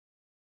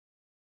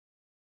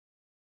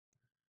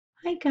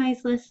Hi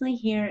guys, Leslie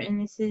here,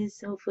 and this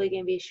is hopefully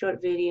going to be a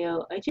short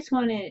video. I just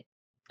want to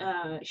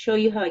show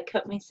you how I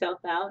cut myself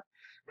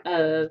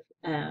of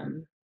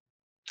um,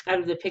 out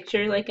of the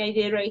picture like I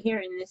did right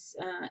here in this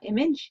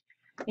image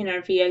in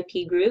our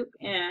VIP group,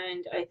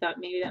 and I thought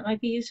maybe that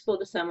might be useful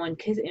to someone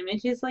because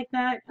images like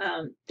that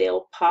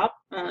they'll pop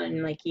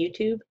on like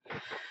YouTube.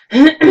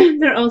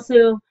 They're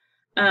also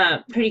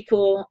pretty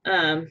cool.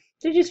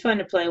 They're just fun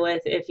to play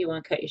with if you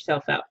want to cut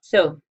yourself out.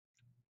 So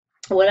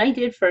what I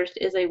did first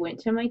is I went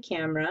to my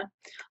camera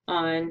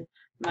on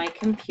my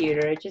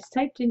computer. I just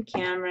typed in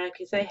camera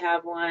because I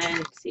have one.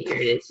 Let's see, here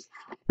it is.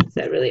 It's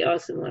that really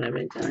awesome one I've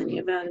been telling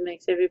you about. It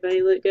makes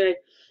everybody look good.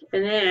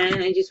 And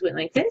then I just went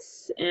like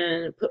this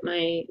and put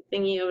my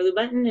thingy over the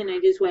button and I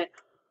just went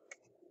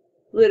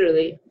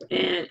literally.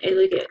 And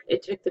look at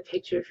it took the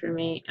picture for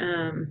me.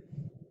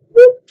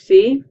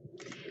 See?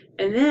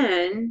 And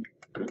then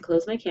I'm gonna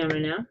close my camera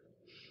now.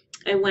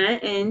 I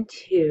went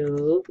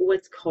into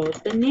what's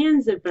called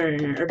Bonanza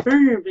Burner or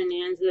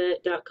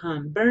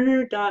burnerbonanza.com.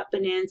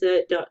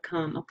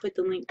 Burner.bonanza.com. I'll put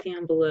the link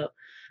down below.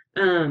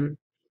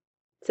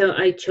 So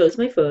I chose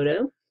my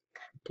photo.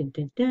 Dun,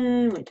 dun,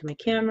 dun, went to my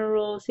camera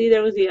roll. See,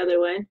 there was the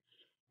other one.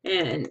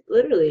 And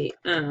literally,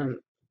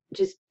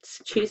 just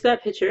choose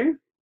that picture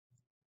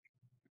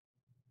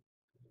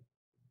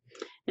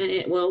and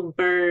it will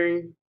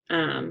burn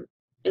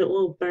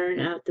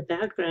out the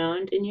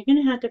background and you're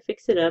gonna have to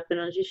fix it up and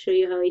I'll just show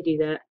you how I do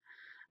that.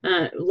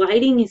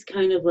 Lighting is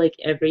kind of like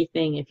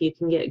everything if you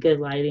can get good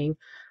lighting.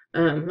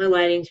 My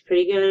lighting's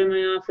pretty good in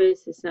my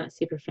office. It's not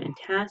super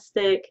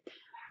fantastic.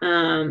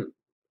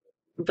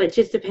 But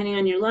just depending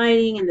on your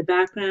lighting and the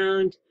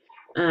background,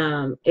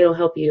 it'll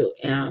help you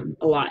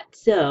a lot.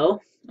 So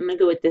I'm going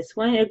to go with this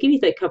one. It'll give you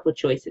like a couple of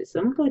choices. So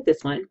I'm going to go with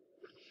this one.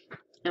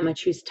 I'm going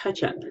to choose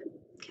touch up.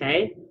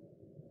 Okay.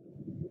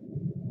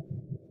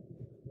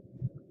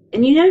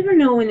 And you never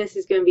know when this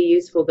is going to be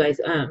useful, guys.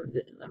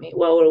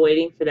 While we're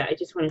waiting for that, I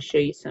just want to show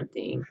you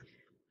something.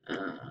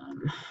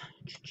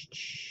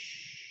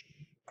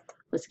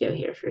 Let's go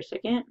here for a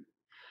second.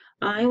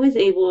 I was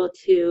able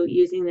to,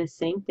 using this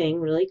same thing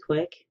really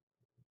quick,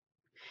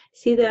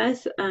 see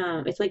this?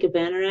 It's like a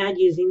banner ad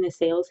using the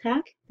sales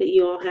hack that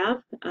you all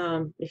have.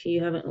 If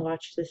you haven't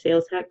watched the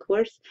sales hack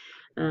course,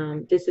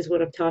 this is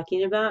what I'm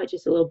talking about.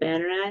 Just a little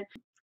banner ad.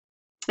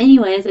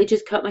 Anyways, I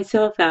just cut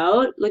myself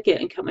out. Look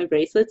at and cut my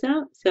bracelets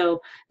out. So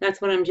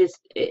that's what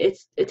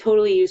it's a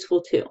totally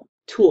useful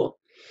tool.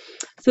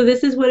 So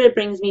this is what it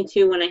brings me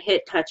to when I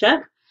hit touch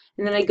up.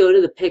 And then I go to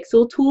the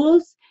pixel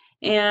tools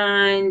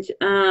and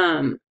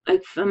I'm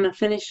gonna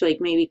finish like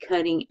maybe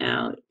cutting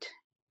out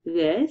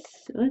this.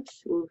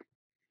 We'll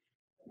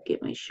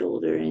get my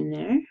shoulder in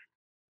there.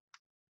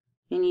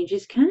 And you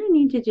just kind of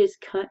need to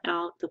just cut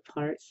out the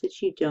parts that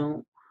you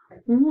don't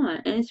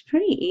want. And it's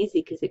pretty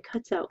easy because it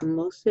cuts out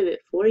most of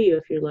it for you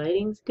if your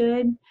lighting's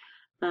good.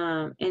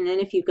 And then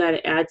if you've got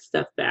to add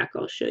stuff back,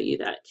 I'll show you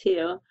that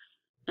too.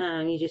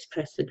 You just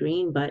press the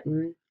green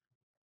button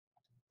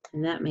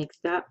and that makes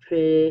that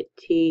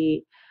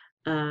pretty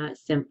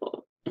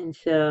simple. And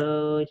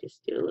so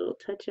just do a little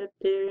touch up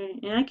there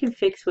and I can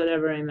fix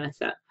whatever I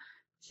mess up.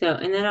 So,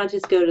 and then I'll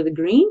just go to the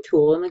green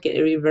tool and look at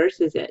it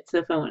reverses it. So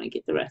if I want to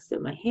get the rest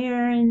of my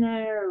hair in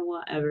there or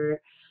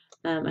whatever,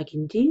 I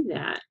can do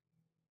that.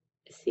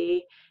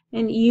 See?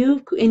 And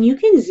you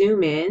can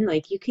zoom in,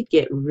 like you could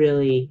get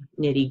really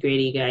nitty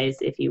gritty, guys,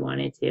 if you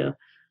wanted to.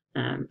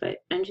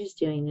 But I'm just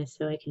doing this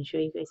so I can show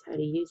you guys how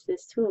to use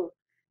this tool.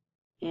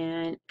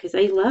 And because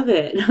I love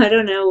it. I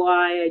don't know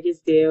why, I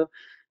just do.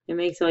 It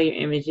makes all your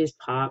images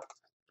pop,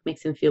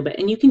 makes them feel better.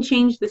 And you can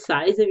change the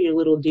size of your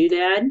little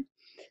doodad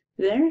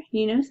there,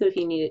 you know, so if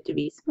you need it to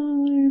be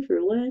smaller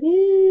for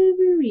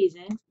whatever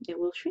reason, it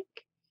will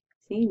shrink.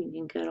 See, you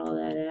can cut all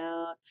that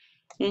out.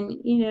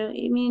 And, you know,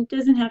 I mean, it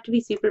doesn't have to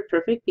be super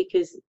perfect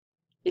because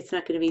it's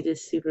not going to be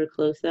this super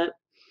close up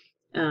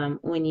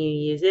when you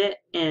use it.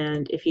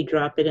 And if you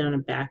drop it on a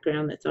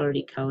background that's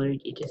already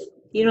colored, you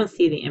don't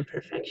see the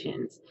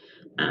imperfections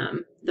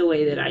the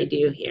way that I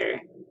do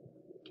here.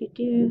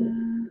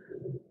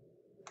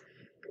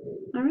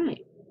 All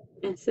right.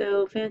 And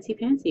so fancy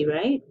pantsy,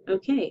 right?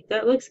 Okay,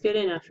 that looks good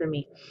enough for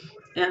me.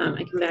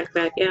 I can back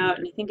out,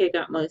 and I think I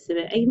got most of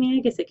it. I mean,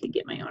 I guess I could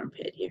get my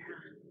armpit here.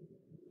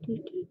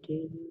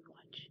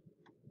 Watch.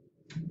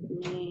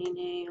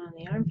 Nay on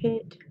the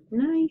armpit.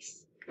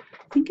 Nice. I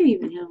think I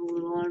even have a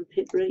little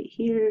armpit right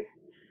here.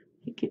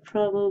 I could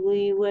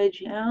probably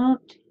wedge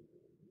out.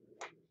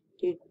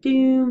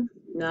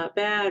 Not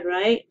bad,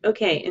 right?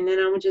 Okay, and then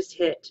I'm gonna just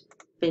hit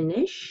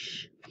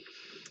finish.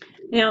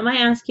 Now, it might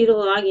ask you to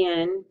log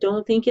in.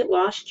 Don't think it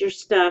lost your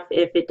stuff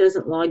if it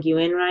doesn't log you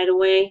in right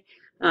away.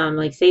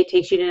 Like say it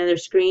takes you to another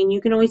screen, you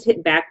can always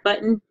hit back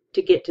button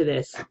to get to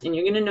this. And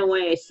you're going to know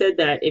why I said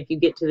that if you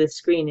get to this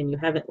screen and you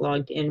haven't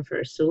logged in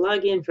first. So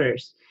log in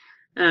first.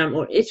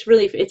 Or it's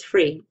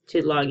free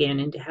to log in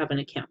and to have an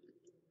account.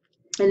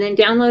 And then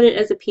download it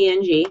as a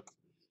PNG.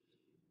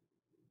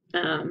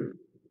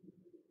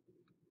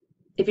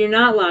 if you're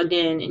not logged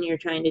in and you're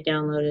trying to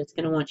download it, it's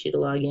going to want you to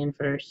log in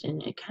first,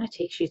 and it kind of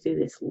takes you through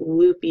this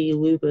loopy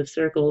loop of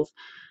circles,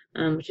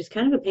 which is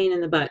kind of a pain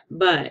in the butt.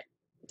 But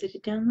did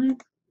it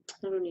download?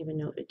 I don't even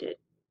know if it did.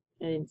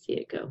 I didn't see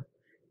it go.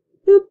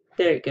 Boop,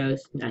 there it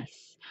goes.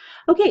 Nice.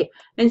 Okay,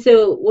 and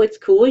so what's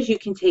cool is you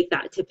can take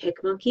that to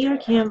PicMonkey or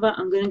Canva.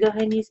 I'm going to go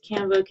ahead and use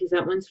Canva because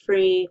that one's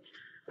free.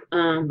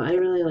 But I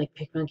really like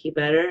PicMonkey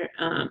better.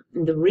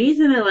 The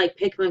reason I like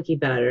PicMonkey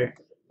better,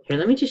 here,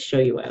 let me just show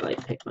you why I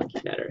like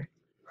PicMonkey better.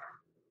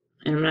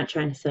 And I'm not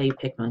trying to sell you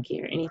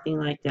PicMonkey or anything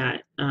like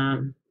that.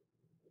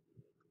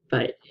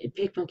 But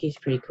PicMonkey is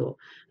pretty cool.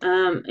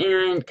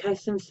 And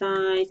custom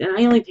size, and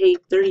I only pay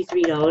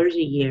 $33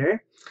 a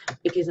year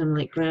because I'm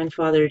like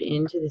grandfathered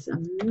into this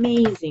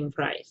amazing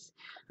price.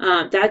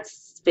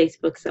 That's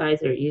Facebook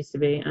size, or it used to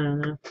be, I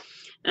don't know.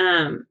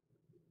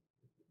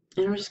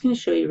 And I'm just going to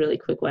show you really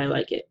quick why I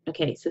like it.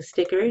 Okay, so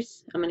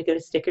stickers. I'm going to go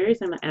to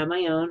stickers. I'm going to add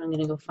my own. I'm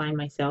going to go find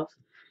myself.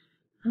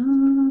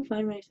 Oh,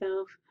 find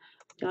myself.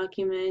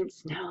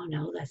 Documents.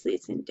 No, Leslie,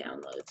 it's in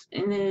downloads.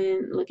 And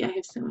then, look, I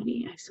have so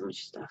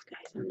much stuff,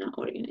 guys. I'm not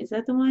organized. Is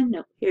that the one?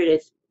 No, here it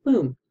is.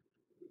 Boom.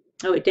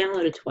 Oh, it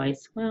downloaded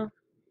twice. Well,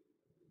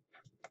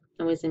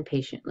 I was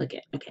impatient. Look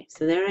at, okay,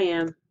 so there I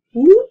am.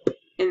 Whoop.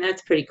 And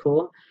that's pretty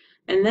cool.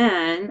 And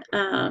then,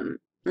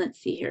 let's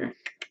see here.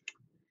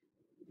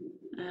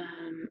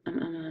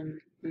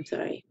 I'm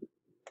sorry.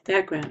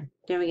 Background.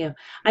 There we go.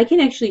 I can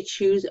actually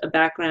choose a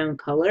background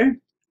color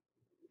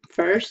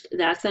first.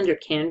 That's under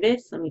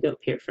canvas. Let me go up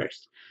here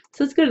first.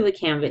 So let's go to the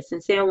canvas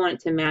and say I want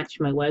it to match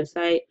my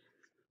website.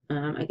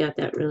 I got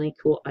that really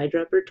cool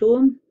eyedropper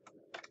tool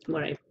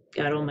where I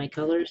got all my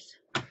colors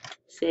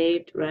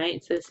saved,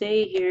 right? So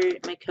say here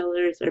my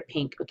colors are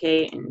pink,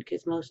 okay? And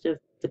because most of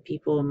the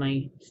people in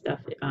my stuff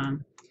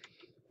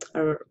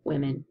are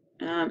women.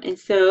 And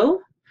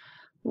so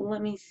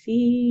let me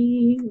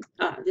see.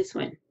 This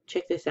one.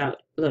 Check this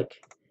out. Look,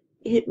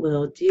 it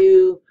will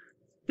do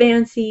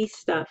fancy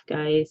stuff,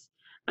 guys.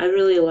 I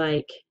really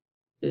like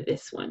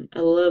this one. I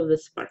love the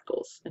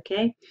sparkles,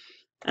 okay?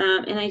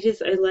 And I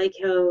like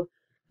how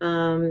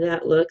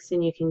that looks,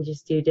 and you can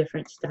just do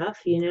different stuff,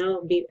 you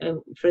know.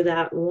 For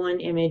that one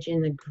image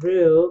in the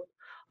group,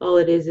 all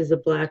it is a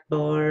black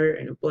bar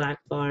and a black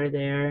bar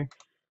there.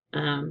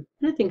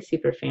 Nothing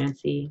super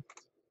fancy.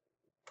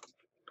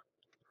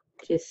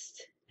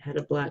 Just had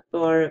a black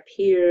bar up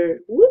here.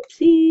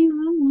 Whoopsie,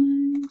 wrong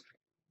one.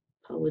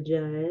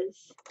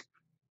 Apologize.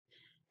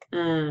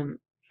 And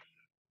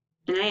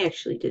I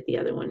actually did the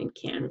other one in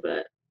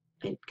Canva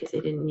because I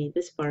didn't need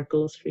the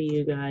sparkles for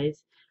you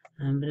guys.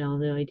 But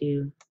although I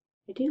do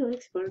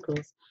like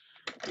sparkles.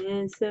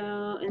 And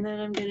so, and then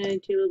I'm gonna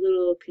do a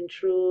little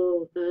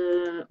control.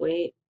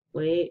 Wait.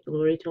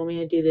 Lori told me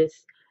to do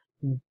this.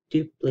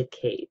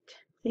 Duplicate.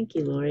 Thank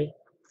you, Lori.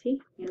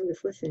 See, I'm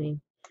just listening.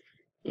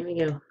 There we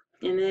go.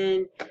 And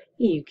then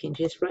you can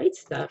just write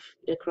stuff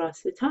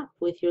across the top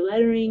with your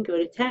lettering. Go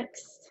to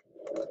text.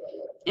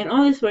 And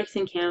all this works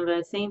in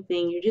Canva, same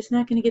thing. You're just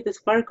not going to get the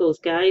sparkles,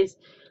 guys.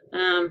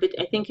 But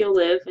I think you'll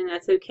live, and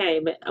that's okay.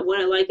 But what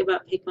I like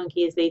about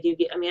PicMonkey is they do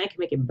get, I mean, I can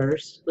make it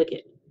burst. Look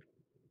at,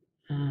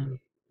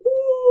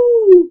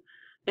 woo!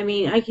 I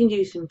mean, I can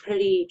do some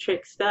pretty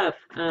trick stuff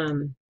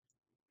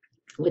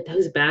with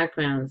those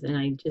backgrounds, and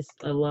I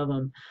love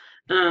them.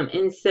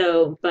 And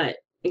so,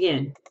 but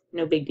again,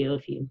 no big deal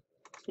if you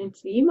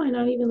might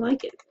not even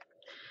like it.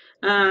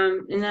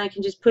 And then I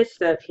can just put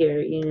stuff here,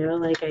 you know,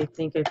 like I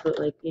think I put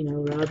like, you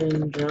know,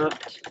 Robin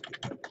dropped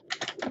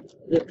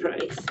the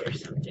price or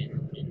something.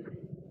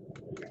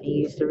 I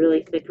used a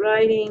really thick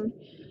writing.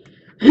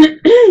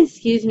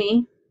 Excuse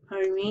me,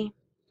 pardon me.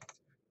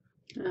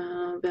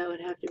 That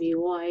would have to be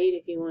white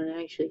if you want to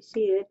actually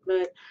see it,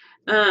 but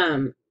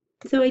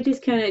so I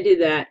just kind of did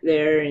that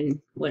there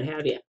and what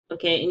have you.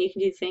 Okay, and you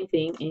can do the same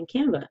thing in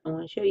Canva. I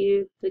want to show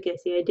you. Look,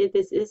 see, I did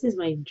this. This is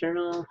my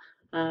journal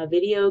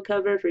video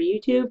cover for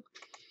YouTube.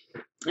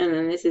 And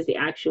then this is the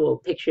actual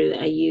picture that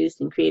I used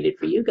and created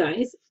for you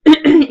guys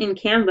in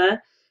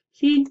Canva.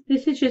 See,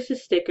 this is just a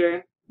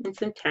sticker and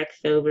some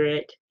text over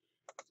it.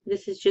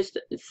 This is just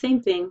the same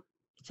thing.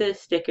 It's a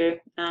sticker.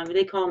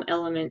 They call them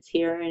elements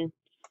here, and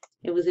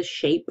it was a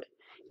shape.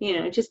 You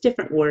know, just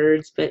different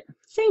words, but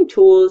same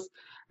tools.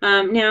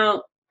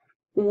 Now,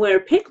 where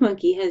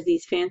PicMonkey has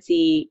these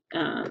fancy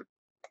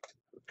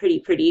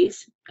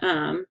pretties,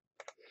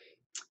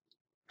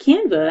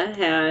 Canva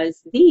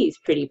has these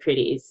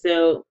pretties.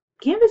 So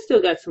Canva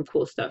still got some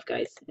cool stuff,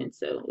 guys. And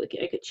so look,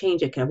 I could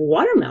have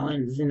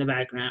watermelons in the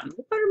background.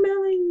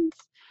 Watermelons.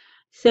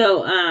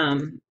 So I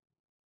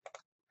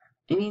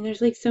mean,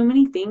 there's like so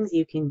many things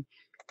you can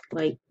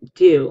like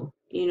do.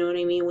 You know what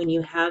I mean? When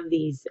you have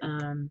these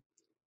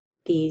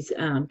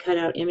cut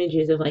out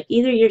images of like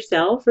either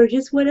yourself or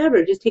just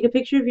whatever. Just take a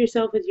picture of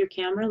yourself with your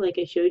camera, like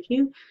I showed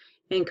you,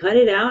 and cut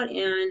it out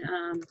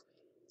and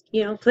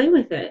you know, play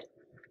with it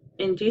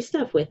and do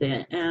stuff with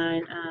it.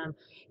 And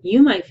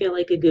you might feel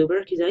like a goober,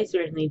 because I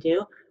certainly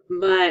do,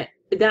 but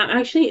that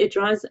actually, it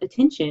draws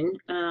attention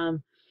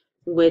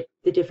with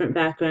the different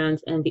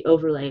backgrounds and the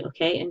overlay.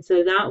 Okay, and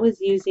so that was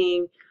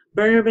using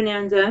Burner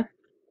Bonanza,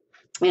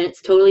 and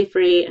it's totally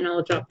free, and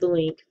I'll drop the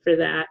link for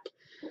that.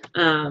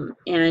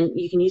 And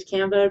you can use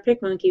Canva or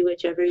PicMonkey,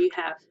 whichever you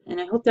have. And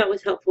I hope that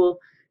was helpful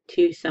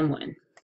to someone.